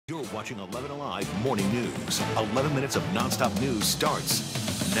You're watching 11 Alive Morning News. 11 minutes of nonstop news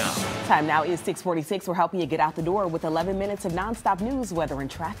starts now. Time now is 6:46. We're helping you get out the door with 11 minutes of nonstop news, weather,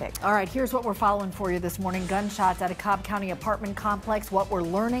 and traffic. All right, here's what we're following for you this morning. Gunshots at a Cobb County apartment complex. What we're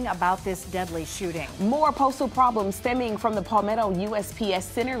learning about this deadly shooting. More postal problems stemming from the Palmetto USPS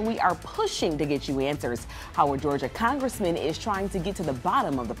Center. We are pushing to get you answers. How a Georgia congressman is trying to get to the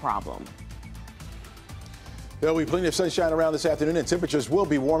bottom of the problem. There'll be plenty of sunshine around this afternoon, and temperatures will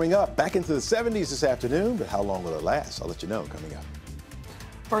be warming up back into the 70s this afternoon. But how long will it last? I'll let you know coming up.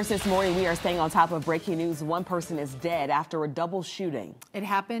 First this morning, we are staying on top of breaking news. One person is dead after a double shooting. It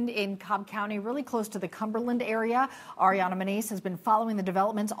happened in Cobb County, really close to the Cumberland area. Ariana Manise has been following the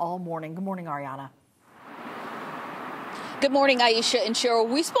developments all morning. Good morning, Ariana. Good morning, Aisha and Cheryl.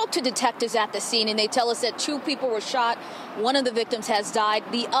 We spoke to detectives at the scene, and they tell us that 2 people were shot. One of the victims has died.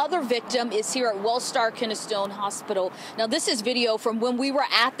 The other victim is here at Wellstar Kennestone Hospital. Now, this is video from when we were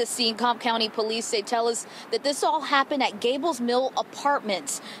at the scene. Cobb County Police, they tell us that this all happened at Gables Mill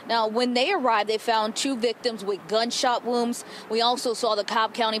Apartments. Now, when they arrived, they found 2 victims with gunshot wounds. We also saw the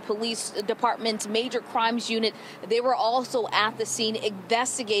Cobb County Police Department's Major Crimes Unit. They were also at the scene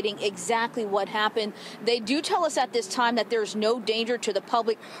investigating exactly what happened. They do tell us at this time that there's no danger to the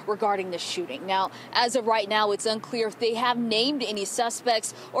public regarding the shooting. Now, as of right now, it's unclear if they have named any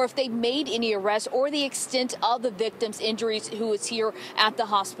suspects or if they've made any arrests or the extent of the victim's injuries who is here at the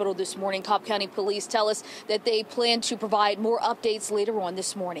hospital this morning. Cobb County Police tell us that they plan to provide more updates later on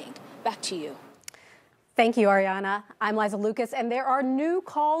this morning. Back to you. Thank you, Ariana. I'm Liza Lucas, and there are new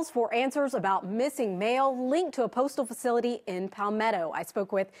calls for answers about missing mail linked to a postal facility in Palmetto. I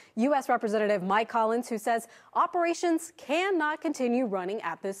spoke with U.S. Representative Mike Collins, who says operations cannot continue running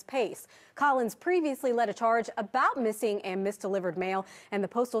at this pace. Collins previously led a charge about missing and misdelivered mail and the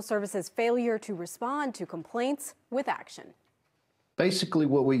Postal Service's failure to respond to complaints with action. Basically,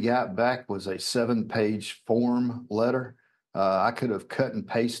 what we got back was a 7-page form letter. I could have cut and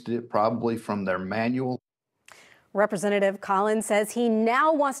pasted it probably from their manual. Representative Collins says he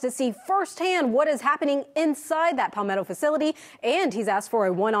now wants to see firsthand what is happening inside that Palmetto facility, and he's asked for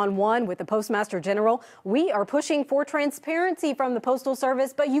a one-on-one with the Postmaster General. We are pushing for transparency from the Postal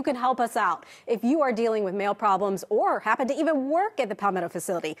Service, but you can help us out. If you are dealing with mail problems or happen to even work at the Palmetto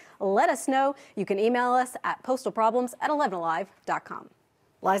facility, let us know. You can email us at postalproblems@11alive.com.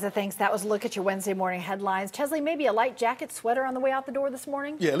 Liza, thanks. That was a look at your Wednesday morning headlines. Chesley, maybe a light jacket, sweater on the way out the door this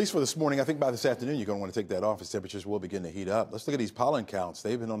morning? Yeah, at least for this morning. I think by this afternoon, you're going to want to take that off as temperatures will begin to heat up. Let's look at these pollen counts.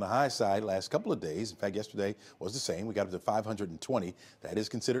 They've been on the high side last couple of days. In fact, yesterday was the same. We got up to 520. That is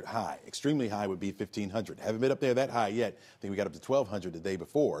considered high. Extremely high would be 1,500. Haven't been up there that high yet. I think we got up to 1,200 the day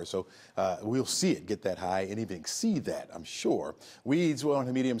before. So we'll see it get that high and even exceed that, I'm sure. Weeds were on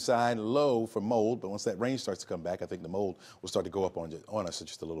the medium side, low for mold. But once that rain starts to come back, I think the mold will start to go up on us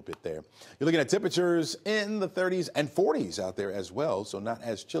just a little bit there. You're looking at temperatures in the 30s and 40s out there as well, so not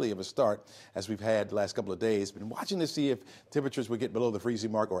as chilly of a start as we've had the last couple of days. Been watching to see if temperatures would get below the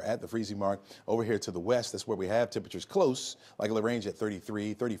freezing mark or at the freezing mark over here to the west. That's where we have temperatures close, like LaGrange at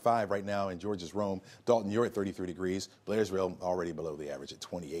 33, 35 right now in Georgia's Rome. Dalton, you're at 33 degrees. Blairsville already below the average at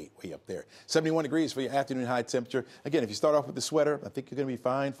 28, way up there. 71 degrees for your afternoon high temperature. Again, if you start off with the sweater, I think you're going to be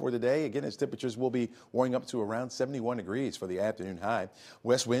fine for the day. Again, as temperatures will be warming up to around 71 degrees for the afternoon high.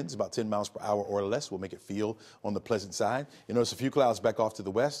 West winds about 10 miles per hour or less will make it feel on the pleasant side. You notice a few clouds back off to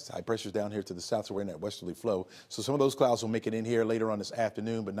the west. High pressures down here to the south, so we're in that westerly flow. So some of those clouds will make it in here later on this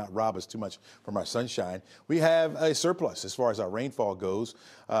afternoon, but not rob us too much from our sunshine. We have a surplus as far as our rainfall goes.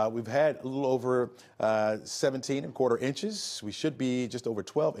 We've had a little over 17¼ inches. We should be just over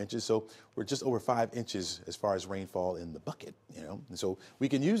 12 inches, so we're just over 5 inches as far as rainfall in the bucket, you know. And so we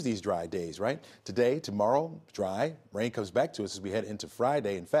can use these dry days, right? Today, tomorrow, dry. Rain comes back to us as we head into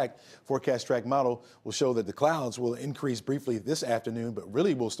Friday. In fact, forecast track model will show that the clouds will increase briefly this afternoon, but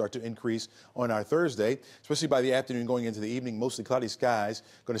really will start to increase on our Thursday, especially by the afternoon going into the evening. Mostly cloudy skies.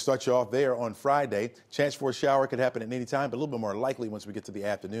 Going to start you off there on Friday. Chance for a shower could happen at any time, but a little bit more likely once we get to the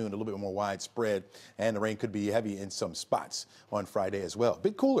afternoon, a little bit more widespread, and the rain could be heavy in some spots on Friday as well.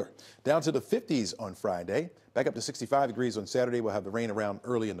 Bit cooler, down to the 50s on Friday. Back up to 65 degrees on Saturday. We'll have the rain around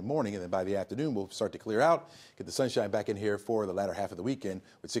early in the morning, and then by the afternoon, we'll start to clear out, get the sunshine back in here for the latter half of the weekend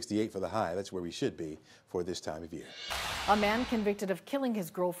with 68 for the high. That's where we should be for this time of year. A man convicted of killing his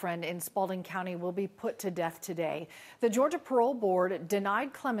girlfriend in Spalding County will be put to death today. The Georgia Parole Board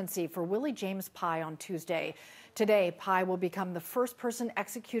denied clemency for Willie James Pye on Tuesday. Today, Pye will become the first person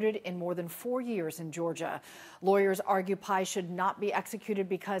executed in more than 4 years in Georgia. Lawyers argue Pye should not be executed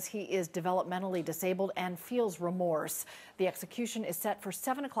because he is developmentally disabled and feels remorse. The execution is set for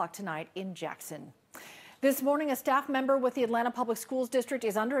 7 o'clock tonight in Jackson. This morning, a staff member with the Atlanta Public Schools District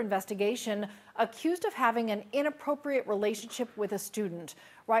is under investigation, accused of having an inappropriate relationship with a student.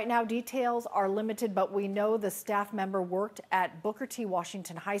 Right now, details are limited, but we know the staff member worked at Booker T.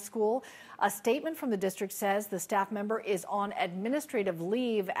 Washington High School. A statement from the district says the staff member is on administrative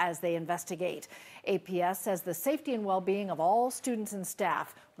leave as they investigate. APS says the safety and well-being of all students and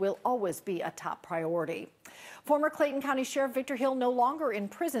staff will always be a top priority. Former Clayton County Sheriff Victor Hill no longer in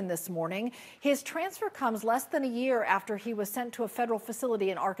prison this morning. His transfer comes less than a year after he was sent to a federal facility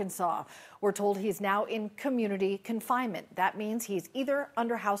in Arkansas. We're told he's now in community confinement. That means he's either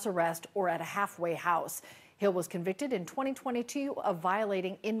under house arrest or at a halfway house. Hill was convicted in 2022 of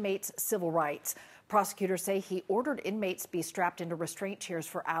violating inmates' civil rights. Prosecutors say he ordered inmates be strapped into restraint chairs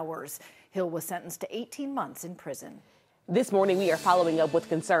for hours. Hill was sentenced to 18 months in prison. This morning, we are following up with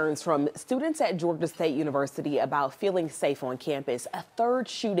concerns from students at Georgia State University about feeling safe on campus. A third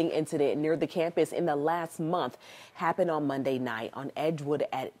shooting incident near the campus in the last month happened on Monday night on Edgewood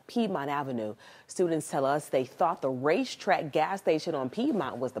at Piedmont Avenue. Students tell us they thought the racetrack gas station on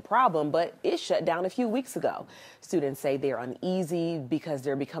Piedmont was the problem, but it shut down a few weeks ago. Students say they're uneasy because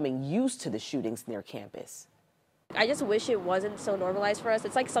they're becoming used to the shootings near campus. I just wish it wasn't so normalized for us.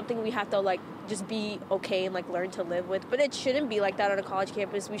 It's like something we have to just be okay and learn to live with. But it shouldn't be like that on a college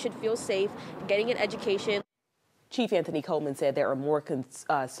campus. We should feel safe getting an education. Chief Anthony Coleman said there are more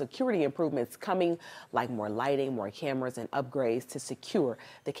security improvements coming, like more lighting, more cameras, and upgrades to secure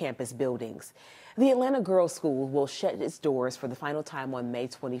the campus buildings. The Atlanta Girls School will shut its doors for the final time on May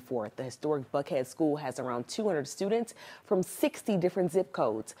 24th. The historic Buckhead School has around 200 students from 60 different zip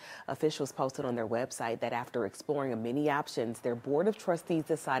codes. Officials posted on their website that after exploring many options, their board of trustees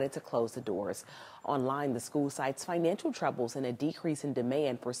decided to close the doors. Online, the school cites financial troubles and a decrease in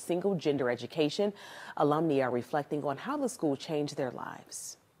demand for single-gender education. Alumni are reflecting on how the school changed their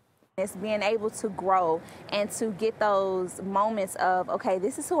lives. It's being able to grow and to get those moments of, okay,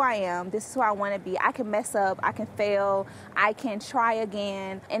 this is who I am, this is who I want to be. I can mess up, I can fail, I can try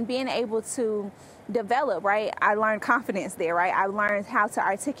again, and being able to develop, right? I learned confidence there, right? I learned how to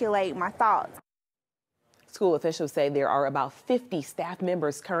articulate my thoughts. School officials say there are about 50 staff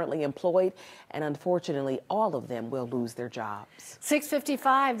members currently employed, and unfortunately, all of them will lose their jobs.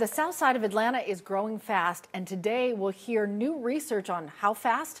 6:55, the south side of Atlanta is growing fast, and today we'll hear new research on how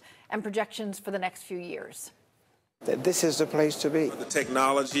fast and projections for the next few years. This is the place to be. The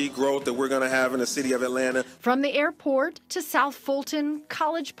technology growth that we're going to have in the city of Atlanta. From the airport to South Fulton,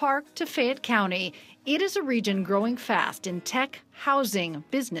 College Park to Fayette County, it is a region growing fast in tech, housing,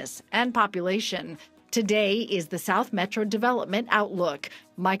 business, and population. Today is the South Metro Development Outlook.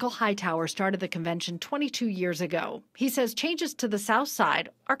 Michael Hightower started the convention 22 years ago. He says changes to the South Side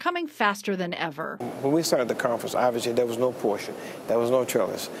are coming faster than ever. When we started the conference, obviously there was no portion, there was no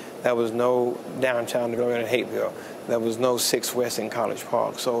trellis, there was no downtown development in Hapeville, there was no 6 West in College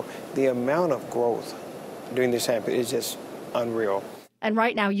Park. So the amount of growth during this time is just unreal. And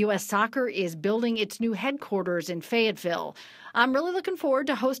right now, U.S. Soccer is building its new headquarters in Fayetteville. I'm really looking forward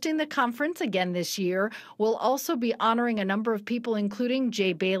to hosting the conference again this year. We'll also be honoring a number of people, including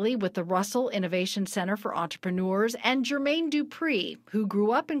Jay Bailey with the Russell Innovation Center for Entrepreneurs and Jermaine Dupree, who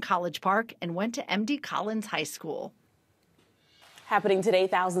grew up in College Park and went to M.D. Collins High School. Happening today,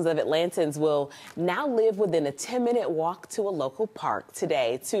 thousands of Atlantans will now live within a 10-minute walk to a local park.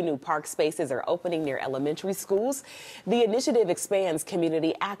 Today, 2 new park spaces are opening near elementary schools. The initiative expands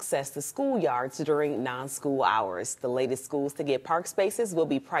community access to schoolyards during non-school hours. The latest schools to get park spaces will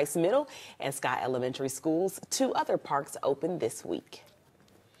be Price Middle and Scott Elementary Schools. 2 other parks open this week.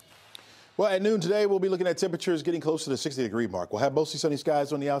 Well, at noon today, we'll be looking at temperatures getting close to the 60-degree mark. We'll have mostly sunny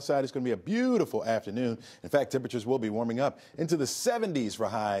skies on the outside. It's going to be a beautiful afternoon. In fact, temperatures will be warming up into the 70s for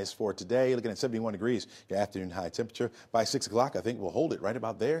highs for today. Looking at 71 degrees, your afternoon high temperature. By 6 o'clock, I think we'll hold it right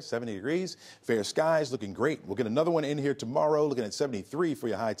about there, 70 degrees. Fair skies, looking great. We'll get another one in here tomorrow, looking at 73 for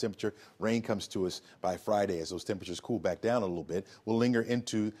your high temperature. Rain comes to us by Friday as those temperatures cool back down a little bit. We'll linger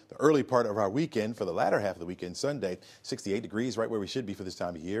into the early part of our weekend for the latter half of the weekend, Sunday. 68 degrees, right where we should be for this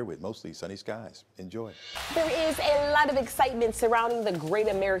time of year with mostly sunny skies. Enjoy. There is a lot of excitement surrounding the Great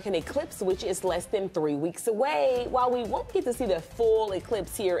American Eclipse, which is less than 3 weeks away. While we won't get to see the full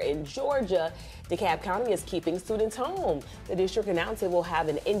eclipse here in Georgia, DeKalb County is keeping students home. The district announced it will have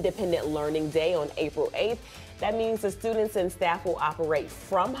an independent learning day on April 8th. That means the students and staff will operate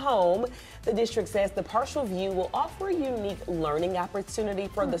from home. The district says the partial view will offer a unique learning opportunity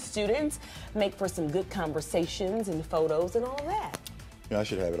for the students, make for some good conversations and photos and all that. You know, I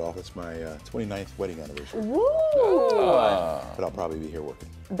should have it off. It's my 29th wedding anniversary. Woo! But I'll probably be here working.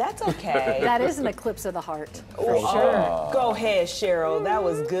 That's okay. That is an eclipse of the heart, for Oh, sure. Go ahead, Cheryl. That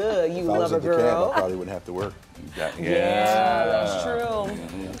was good. You If I was lover at the camp, girl. I probably wouldn't have to work. Yeah, that's true.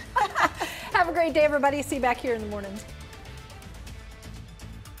 Have a great day, everybody. See you back here in the morning.